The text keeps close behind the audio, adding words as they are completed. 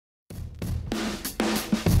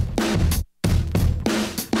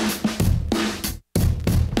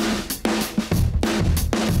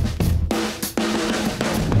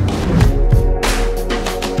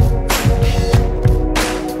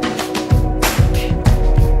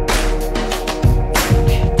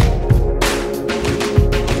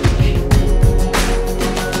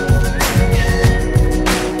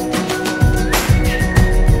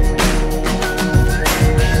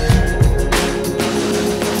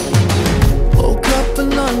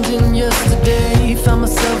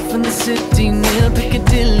city near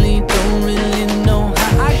Piccadilly. Don't really know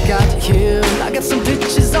how I got here. I got some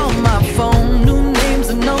pictures on my phone, new names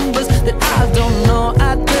and numbers that I don't know.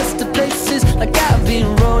 Address to places like Abbey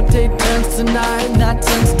Road. Day turns to night, night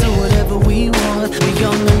turns to whatever we want. We're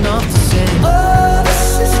young enough to say, oh,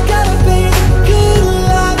 this has gotta be the good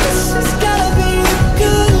life. This has gotta be the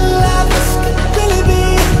good life. This could really be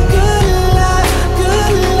the good life,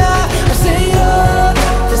 good life. I say, oh,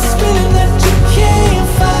 this feeling that you can't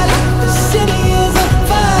fight. The city is on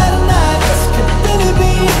fire tonight. This could really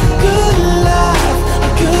be a good life, a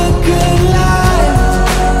good, good life.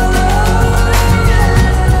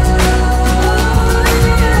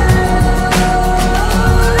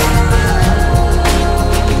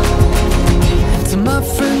 To my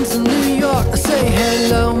friends in New York, I say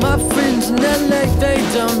hello. My friends in LA, they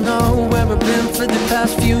don't know where I've been for the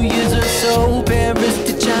past few years or so. Paris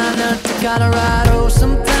to China to Colorado.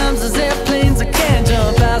 Sometimes there's airplanes I can't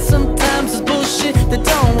jump out. Sometimes there's bullshit that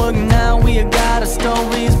don't work now. We got our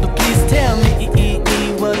stories, but please tell me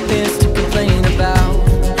what there's to complain about.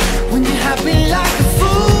 When you're happy like a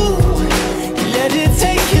fool, you let it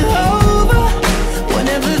take you over. When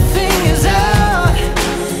everything is out,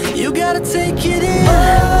 you gotta take it in.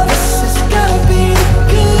 Oh, this has gotta be the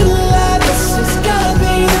good life. This has gotta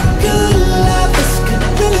be the good life. This could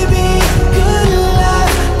really be a good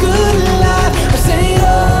life, good life. I say,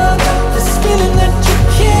 oh, this feeling that you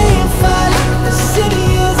can't fight. The city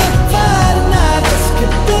is on fire tonight. This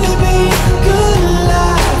could really be a good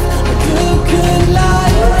life, a good, good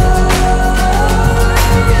life.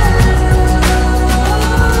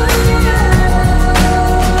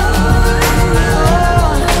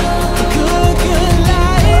 A good, good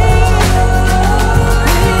life.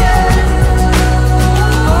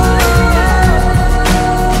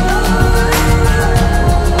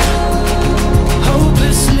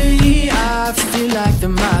 Hopelessly, I feel like there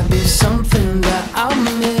might be something that I'll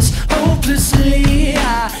miss. Hopelessly,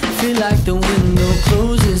 I feel like the window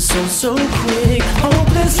closes so quick.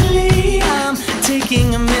 Hopelessly, I'm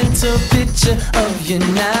taking a mental picture of you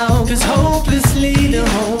now. Cause hopelessly, the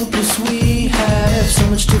hopeless we have so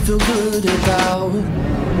much to feel good about.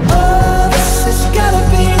 Oh, this has gotta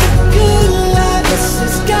be the good life. This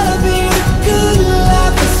has gotta be the good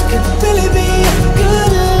life. This could really be a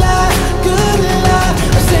good life, good life.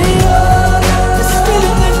 I say, oh, this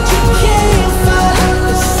feeling that you can't fight.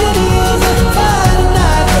 The city is on fire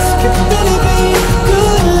tonight. This could really be a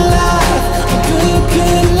good life, a good,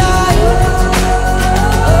 good life.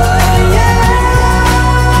 Oh yeah,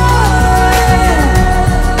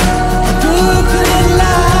 a good, good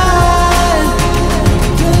life,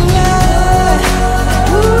 good life.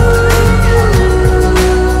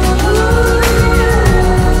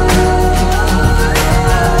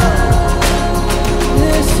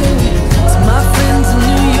 Listen to my friends in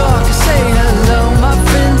New York, I say hello. My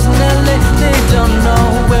friends in LA, they don't know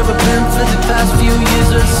where I've been for the past few years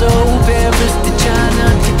or so. Paris to China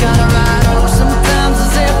to Colorado. Sometimes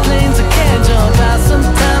there's airplanes I can't jump out.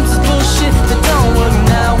 Sometimes there's bullshit that don't work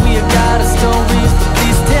now. We got our stories, but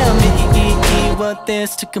please tell me what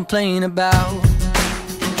there's to complain about.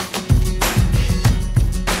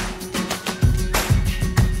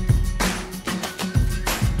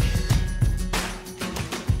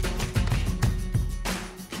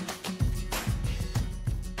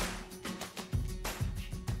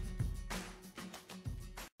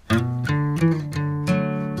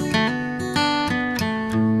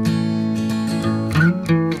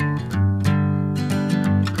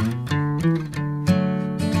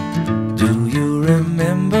 Do you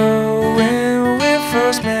remember when we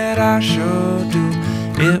first met? I sure do.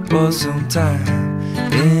 It was sometime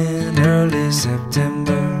in early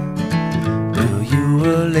September. Well, you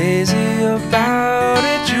were lazy about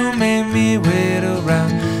it. You made me wait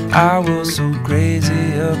around. I was so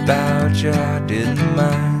crazy about you, I didn't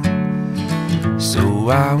mind. So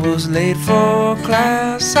I was late for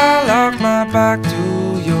class. I locked my back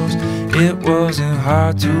to yours. It wasn't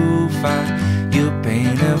hard to find. You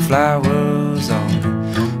painted flowers on it.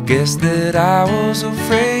 Guess that I was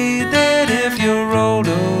afraid that if you rolled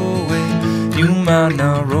away, you might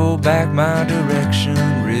not roll back my direction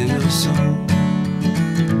real soon.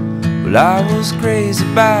 Well, I was crazy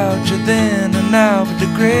about you then and now, but the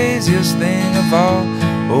craziest thing of all,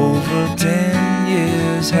 over 10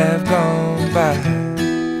 years have gone by,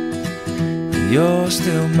 and you're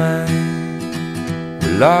still mine.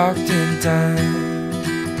 We're locked in time.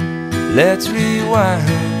 Let's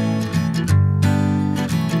rewind.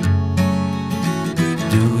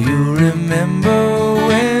 Do you remember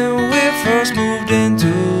when we first moved in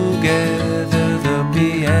together? The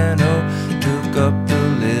piano took up the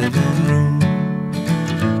living room.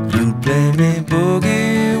 You me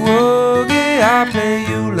boogie woogie, I play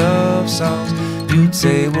you love songs. You'd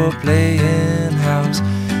say we're playing house.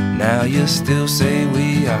 Now you still say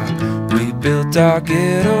we are. We built our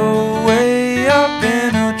ghetto way up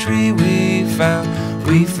in a tree we found.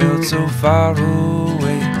 We felt so far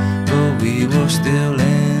away, but we were still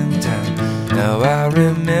in town. Now I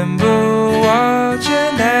remember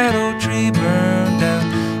watching that old tree burn down.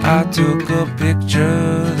 I took a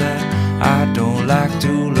picture that I don't like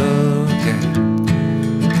to look at.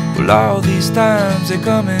 Well, all these times they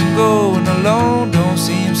come and go, and alone don't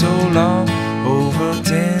seem so long. Over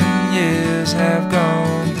 10 years have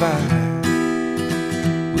gone by.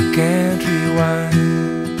 We can't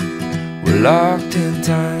rewind, we're locked in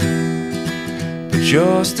time, but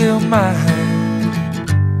you're still mine.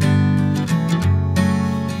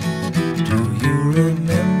 Do you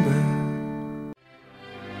remember?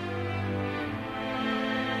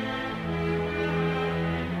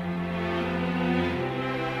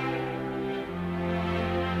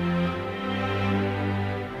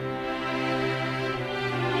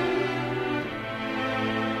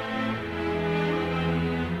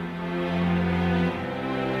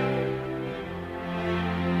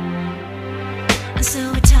 So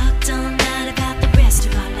we talked all night about the rest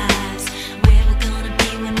of our lives, where we're gonna be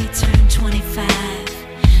when we turn 25.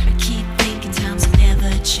 I keep thinking times will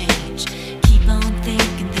never change. Keep on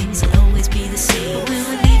thinking things will always be the same. But when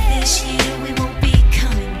we leave this year, we won't be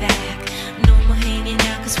coming back. No more hanging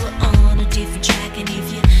out, cause we're on a different track. And if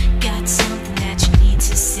you got something that you need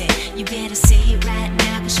to say, you better say it right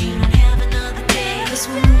now, cause you don't have another day. Cause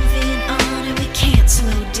we're moving on and we can't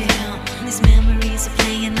slow down. These memories are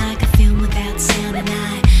playing like a film without sound. And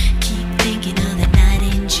I keep thinking of that night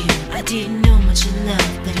in June. I didn't know much of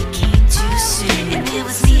love, but it came too soon. And it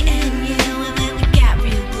was me and you, and then we got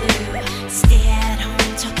real blue. Stay at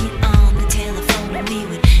home talking on the telephone, and we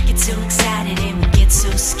would get so excited and we'd get so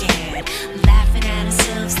scared, laughing at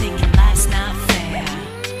ourselves, thinking life's not fair.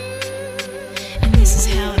 And this is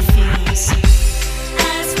how it feels.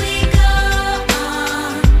 As we go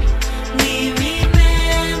on, we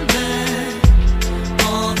remember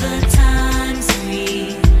all the times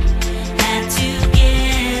we had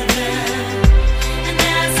together. And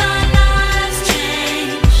as our lives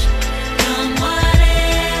change from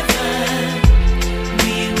whatever,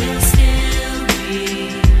 we will still be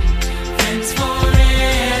friends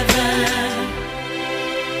forever.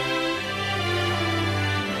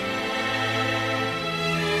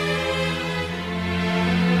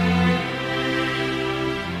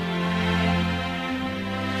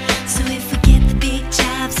 So if we get the big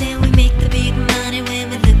jobs and we make the big money, when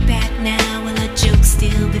we look back now, will our jokes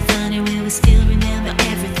still be funny? Will we still remember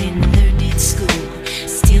everything we learned in school?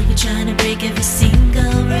 Still be trying to break every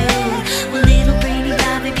single rule? Will little brainy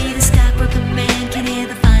Bobby be the stockbroker man? Can he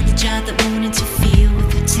ever find a job that won't interfere with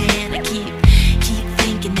the tan? I keep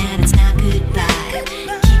thinking that it's not goodbye.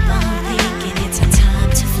 Keep on thinking it's our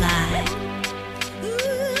time to fly.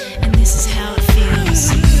 And this is how it feels.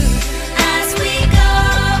 As we go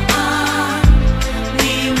on,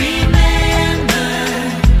 we remember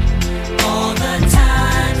all the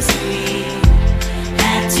times we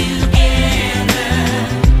had together.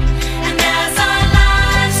 And as our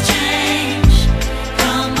lives change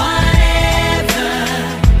from whatever,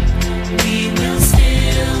 we will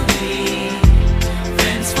still be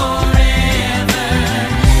friends forever.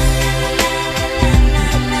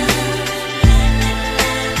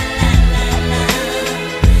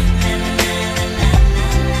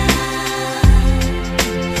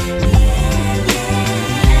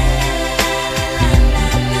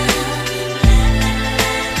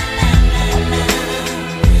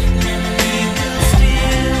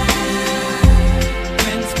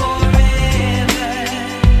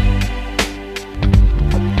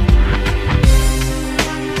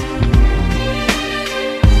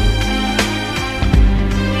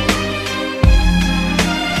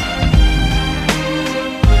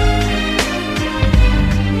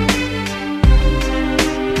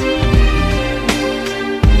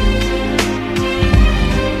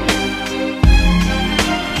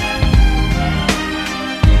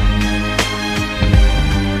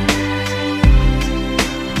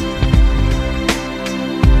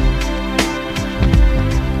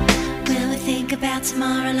 Will we think about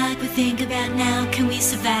tomorrow like we think about now? Can we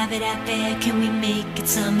survive it out there? Can we make it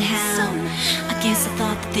somehow? I guess I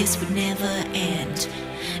thought that this would never end,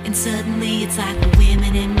 and suddenly it's like we're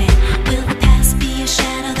women and men. Will the past be a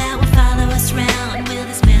shadow that will follow us round? Will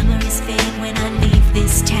these memories fade when I leave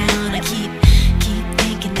this town? I keep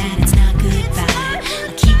thinking that it's not goodbye.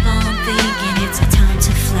 I keep on thinking it's our time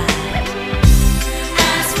to fly.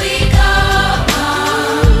 As we go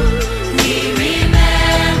on, we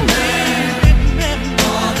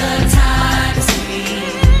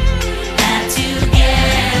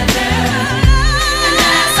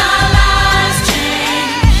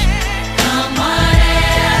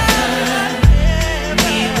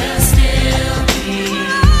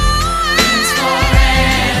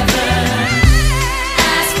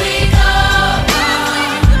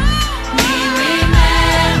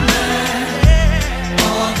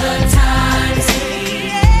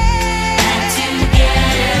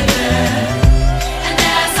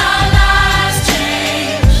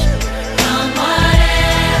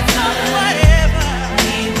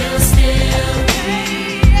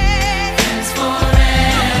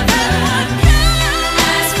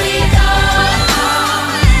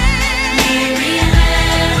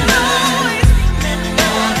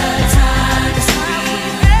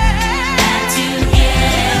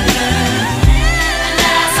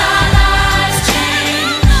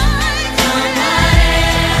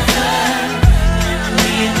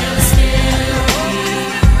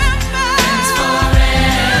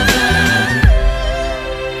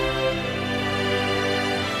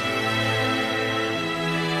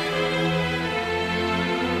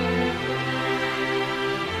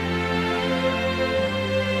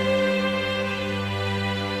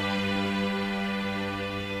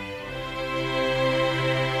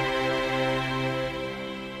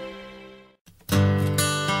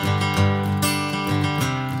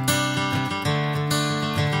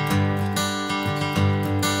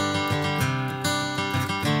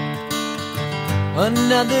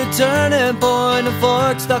Another turning point, a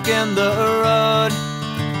fork stuck in the road.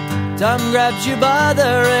 Time grabs you by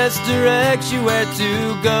the wrist, directs you where to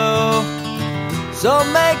go. So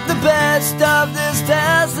make the best of this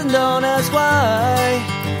test and don't ask why.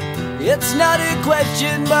 It's not a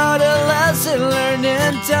question but a lesson learned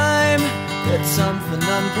in time. It's something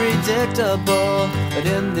unpredictable, but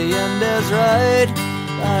in the end is right.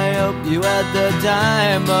 I hope you had the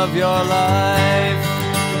time of your life.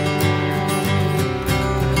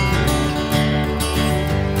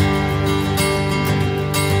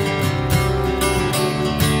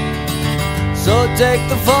 So take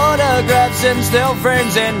the photographs and still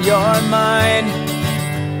frames in your mind,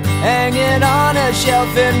 hanging on a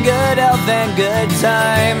shelf in good health and good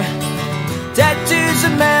time. Tattoos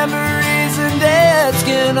and memories and dead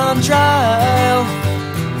skin on trial.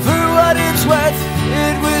 For what it's worth,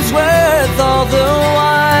 it was worth all the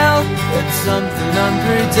while. It's something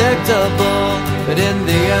unpredictable, but in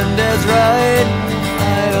the end is right.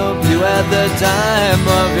 I hope you had the time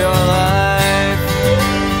of your life.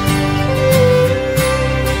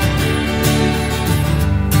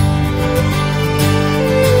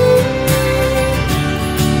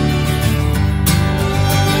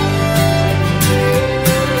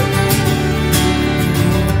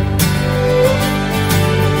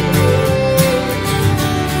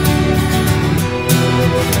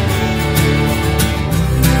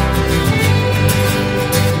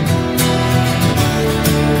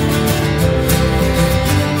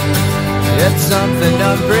 It's something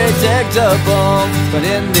unpredictable, but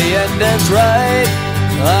in the end it's right.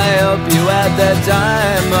 I hope you had the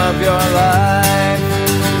time of your life.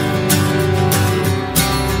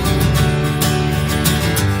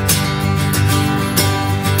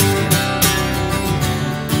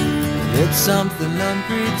 It's something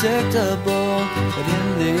unpredictable, but in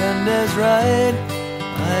the end is right.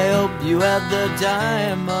 I hope you had the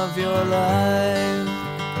time of your life.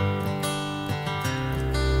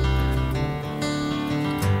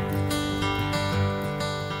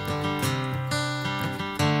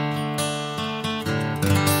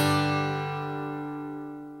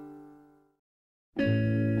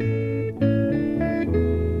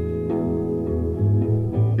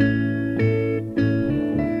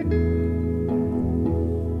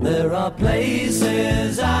 There are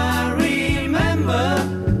places I remember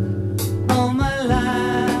all my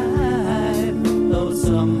life, though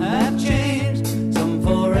some have changed, some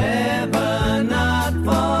forever, not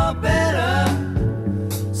for better.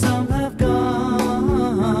 Some have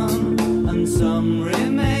gone and some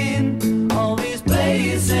remain. All these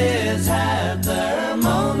places have their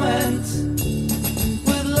moments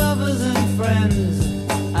with lovers and friends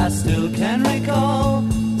I still can recall.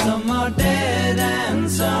 Some are dead and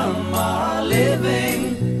some are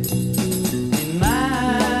living. In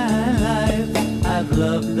my life, I've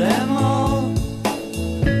loved them all.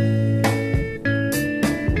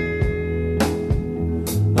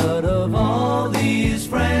 But of all these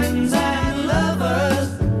friends and lovers,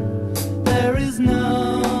 there is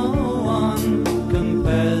no one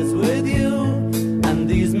compares with you. And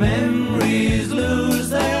these memories lose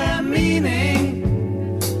their meaning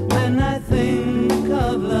when I think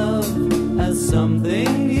of love as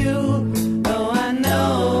something new. Though I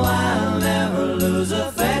know I'll never lose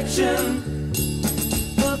affection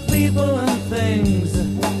for people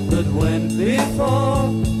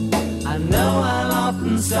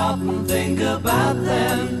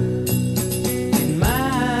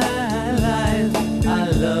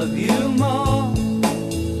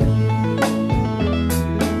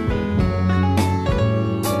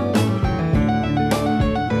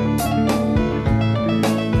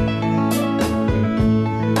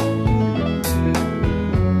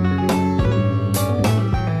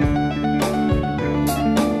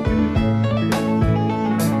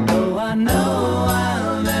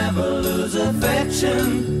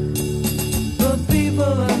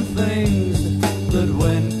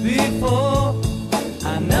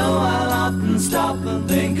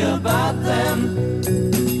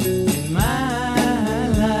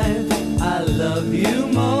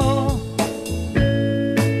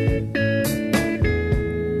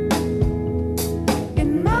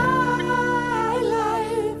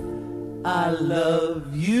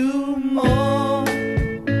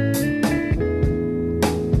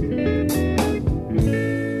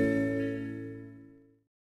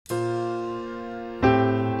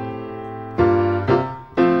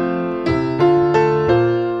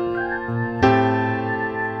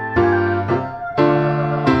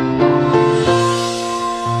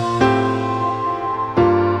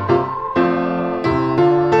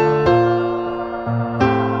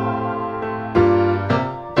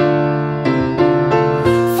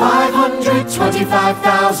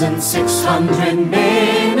 525,600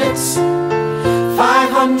 minutes,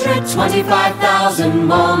 525,000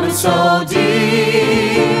 moments so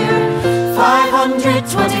dear,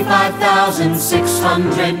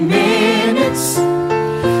 525,600 minutes.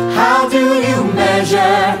 How do you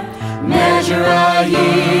measure a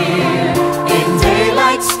year? In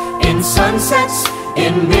daylights, in sunsets,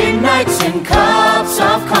 in midnights, in cups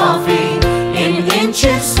of coffee, in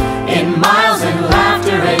inches, in miles, in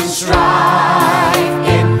laughter and strife.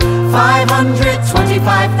 In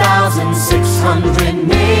 525,600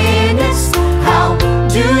 minutes, how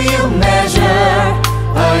do you measure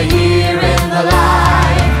a year in the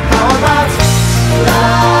life? How about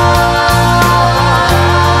love?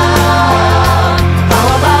 How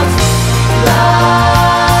about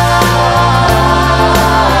love?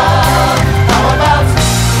 How about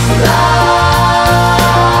love?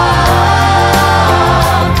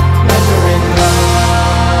 Measuring love.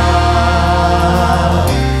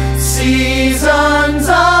 Seasons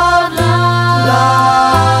of love.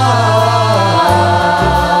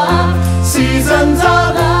 Seasons of love.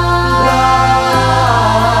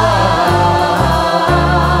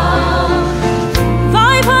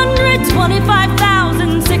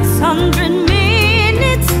 525,600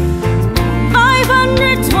 minutes,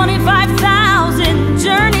 525,000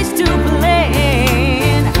 journeys to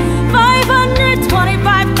plan,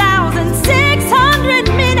 525,600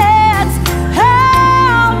 minutes.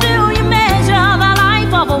 How do you measure the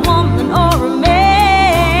life of a woman or a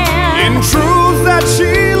man? In truths that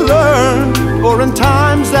she learned, or in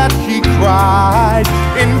times that he cried,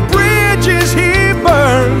 in bridges he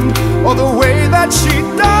burned, or the way that she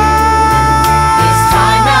died. It's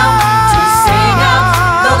time now to sing out,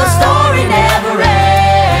 though the story never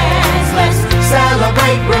ends. Let's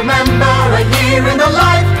celebrate, remember a year in the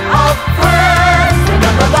life of friends.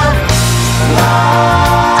 Remember love,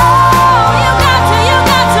 love. You got to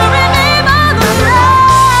remember the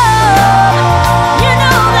love. You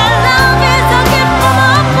know that love is a gift from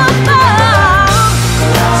up above.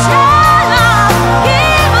 Share love,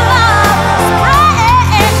 give love,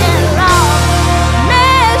 spread love.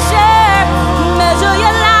 Measure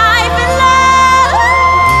your life in love.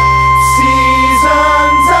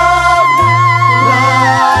 Seasons of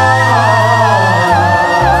love.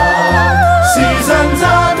 Seasons of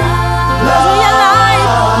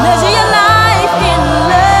Measure your life in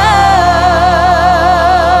love.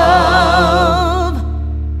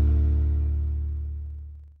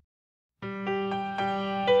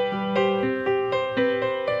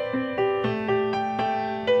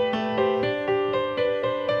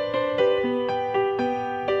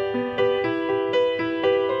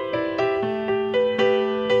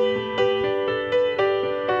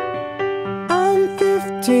 I'm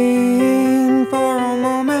 15 for a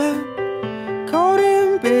moment, caught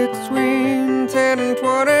in between 10 and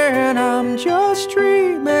 20, and I'm just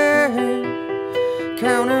dreaming,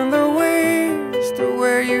 counting the ways to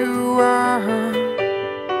where you are.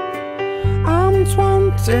 I'm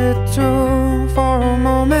 22 for a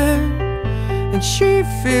moment, and she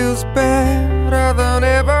feels better than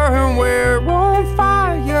ever, and we're on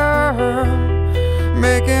fire,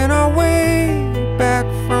 making our way back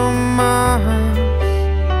from Mars.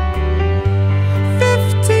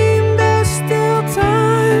 15, there's still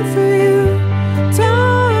time for you,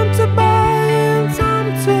 time to buy and time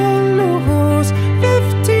to lose.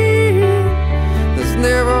 15, there's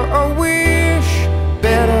never a wish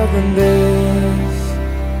better than this,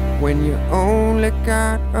 when you only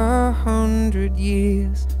got 100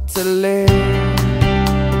 years to live.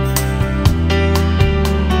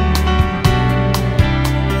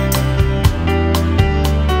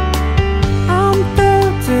 I'm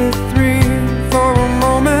 33 for a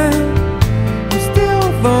moment, I'm still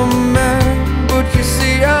the man, but you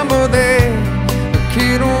see I'm a there, a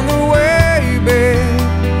kid on the way, babe,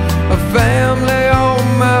 a family on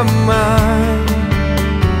my mind.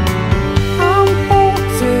 I'm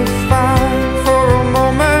 45 for a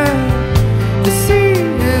moment, the sea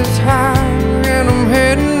is high and I'm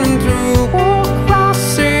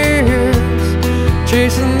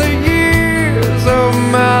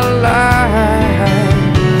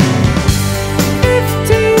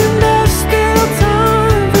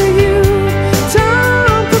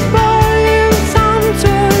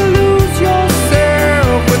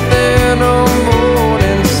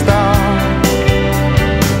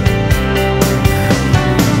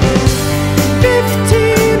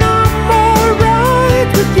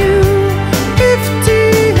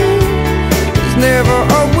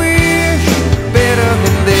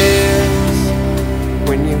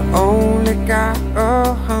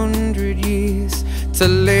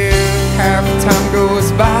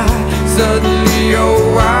suddenly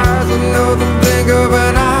your eyes another blink of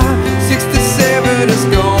an eye. 67 is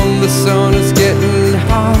gone, the sun is getting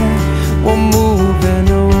high. We're moving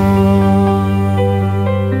on.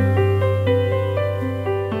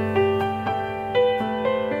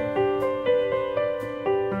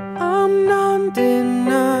 I'm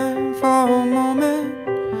 99 for a moment.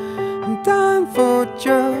 I'm dying for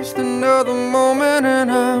just another moment,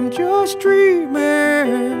 and I'm just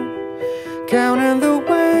dreaming, counting the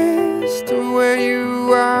ways to where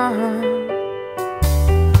you are.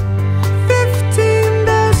 15,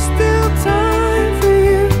 there's still time for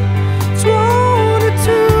you. 22,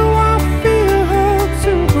 I feel her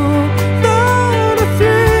to go.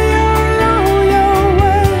 33, you're on your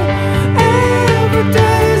way. Every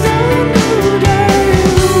day's a new day.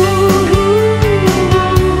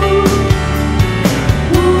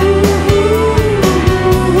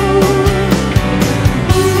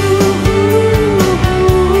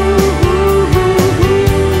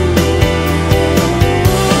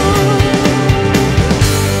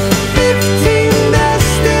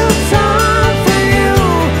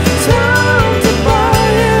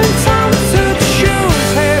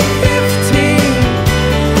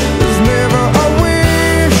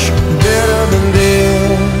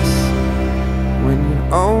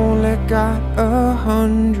 Got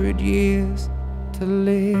 100 years to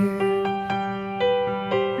live.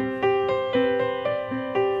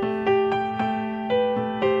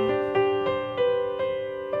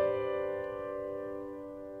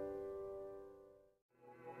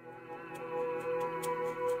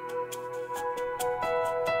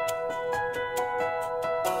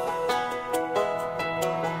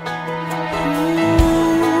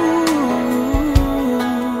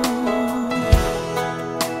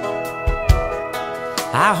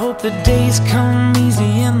 I hope the days come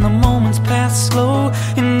easy and the moments pass slow,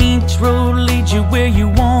 and each road leads you where you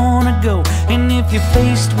wanna go. And if you're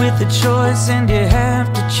faced with a choice and you have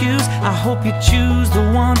to choose, I hope you choose the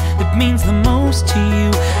one that means the most to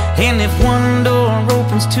you. And if one door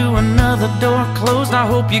opens to another door closed, I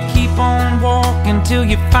hope you keep on walking till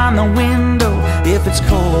you find the window. If it's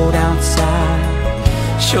cold outside,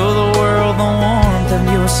 show the world the warmth of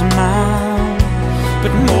your smile.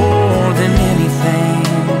 But more